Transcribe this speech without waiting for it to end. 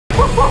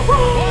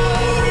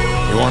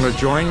You want to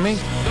join me?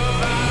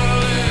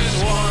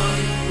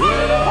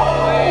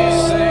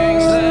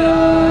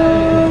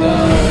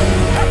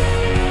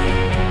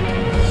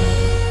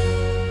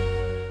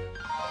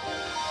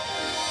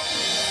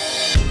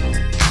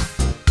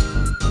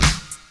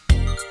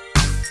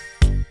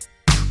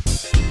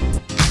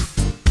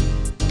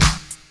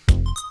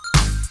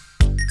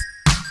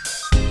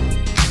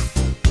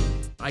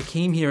 I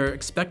came here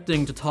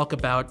expecting to talk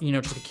about,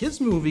 just a kid's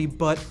movie,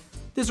 but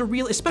there's a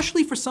real,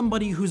 especially for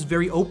somebody who's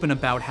very open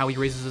about how he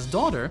raises his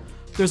daughter,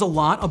 there's a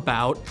lot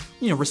about,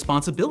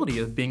 responsibility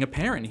of being a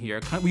parent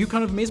here. Were you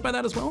kind of amazed by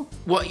that as well?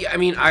 Well, yeah, I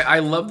mean, I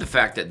love the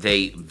fact that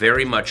they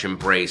very much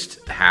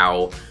embraced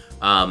how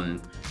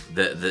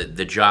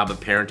the job of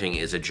parenting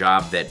is a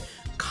job that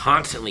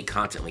constantly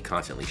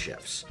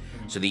shifts.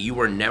 So that you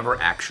are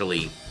never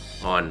actually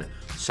on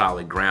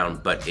solid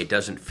ground, but it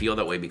doesn't feel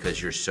that way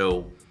because you're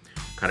so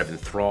kind of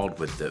enthralled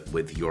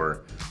with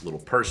your little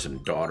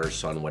person, daughter,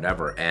 son,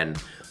 whatever. And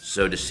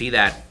so to see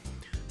that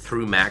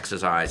through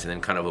Max's eyes and then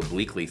kind of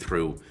obliquely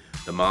through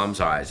the mom's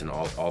eyes and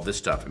all this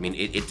stuff, I mean,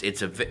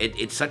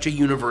 it's such a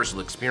universal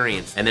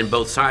experience. And then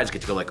both sides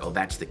get to go like, oh,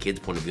 that's the kid's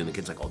point of view, and the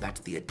kid's like, oh,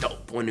 that's the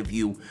adult point of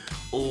view.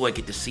 Oh, I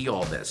get to see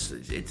all this.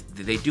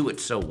 They do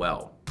it so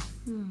well.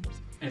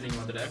 Anything you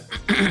wanted to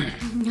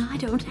add? No, I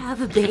don't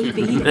have a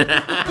baby.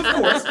 Of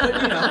course,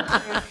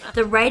 but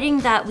The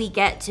writing that we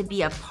get to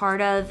be a part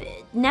of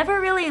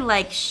never really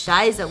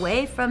shies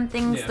away from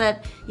things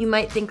that you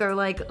might think are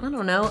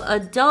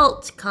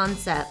adult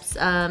concepts.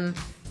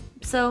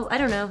 So I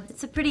don't know.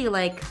 It's a pretty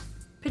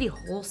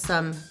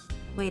wholesome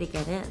way to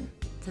get in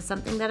to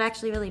something that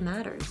actually really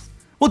matters.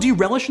 Well, do you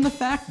relish in the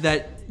fact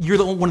that you're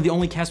one of the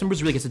only cast members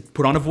who really gets to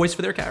put on a voice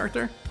for their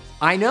character?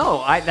 I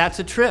know, that's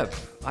a trip.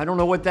 I don't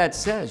know what that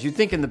says. You'd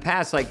think in the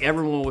past,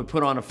 everyone would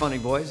put on a funny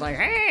voice, like,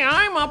 hey,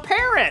 I'm a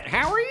parrot,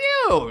 how are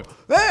you?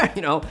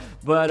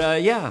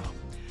 But yeah,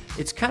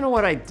 it's kind of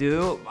what I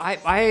do.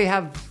 I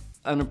have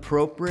an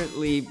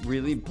appropriately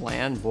really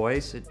bland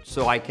voice,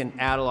 so I can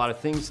add a lot of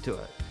things to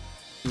it,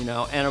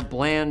 and a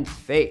bland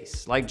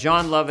face. Like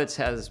John Lovitz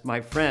has,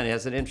 my friend,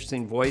 has an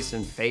interesting voice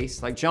and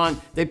face. Like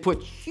John, they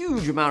put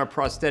huge amount of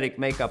prosthetic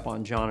makeup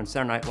on John on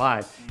Saturday Night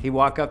Live. He'd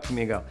walk up to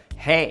me and go,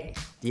 hey,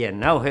 do you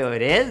know who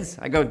it is?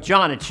 I go,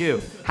 John, it's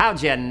you.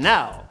 How'd you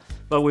know?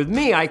 But with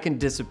me, I can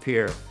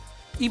disappear.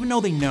 Even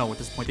though they know at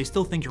this point, they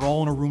still think you're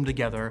all in a room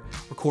together,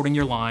 recording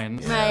your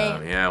lines.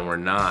 Right. Yeah, we're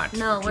not.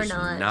 No, we're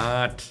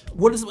not.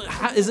 What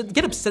is it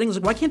get upsetting? It's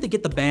like, why can't they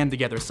get the band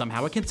together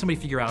somehow? Why can't somebody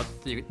figure out,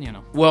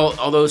 Well,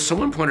 although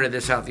someone pointed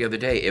this out the other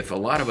day, if a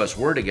lot of us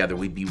were together,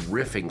 we'd be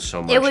riffing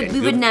so much.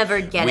 We would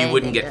never get it. We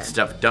wouldn't get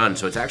stuff done,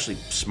 so it's actually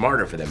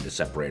smarter for them to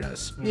separate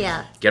us.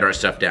 Yeah. Get our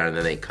stuff down, and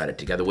then they cut it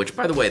together, which,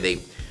 by the way,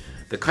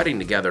 the cutting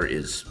together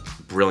is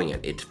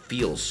brilliant. It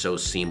feels so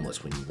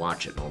seamless when you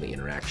watch it and all the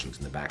interactions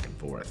and the back and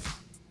forth.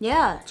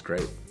 Yeah. It's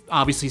great.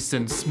 Obviously,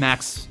 since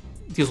Max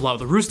deals a lot with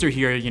the rooster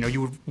here,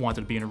 you would want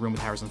to be in a room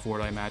with Harrison Ford,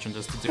 I imagine,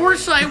 just to do it. Of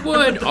course I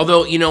would.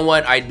 Although, you know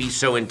what? I'd be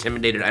so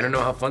intimidated. I don't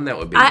know how fun that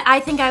would be.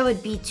 I think I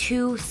would be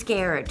too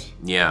scared.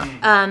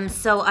 Yeah.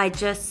 So I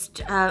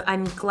just,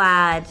 I'm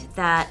glad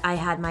that I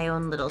had my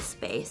own little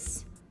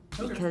space.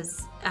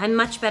 Because I'm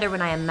much better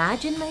when I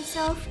imagine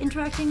myself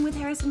interacting with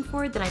Harrison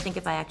Ford than I think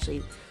if I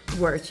actually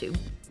were to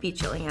be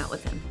chilling out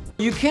with him.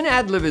 You can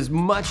ad-lib as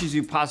much as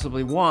you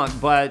possibly want,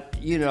 but,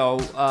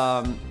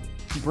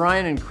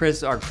 Brian and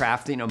Chris are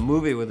crafting a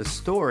movie with a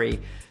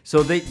story,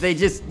 so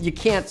you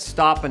can't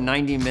stop a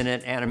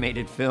 90-minute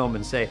animated film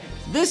and say,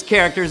 this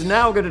character is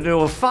now gonna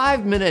do a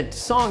 5-minute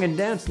song and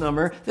dance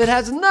number that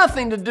has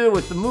nothing to do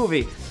with the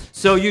movie.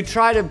 So you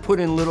try to put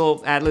in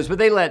little ad-libs, but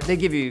they let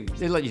you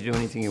do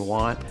anything you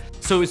want.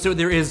 So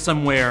there is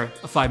somewhere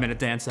a 5-minute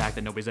dance act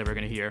that nobody's ever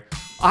gonna hear.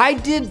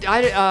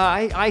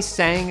 I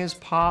sang as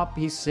Pop.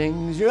 He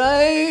sings,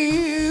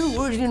 hey,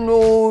 would you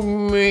know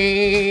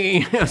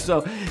me?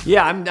 So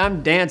yeah,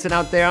 I'm dancing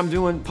out there.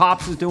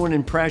 Pops is doing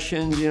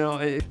impressions,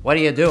 What are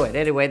you doing?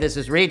 Anyway, this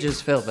is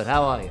Regis Philbin.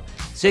 How are you?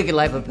 Secret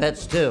Life of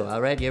Pets 2, all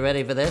right? You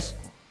ready for this?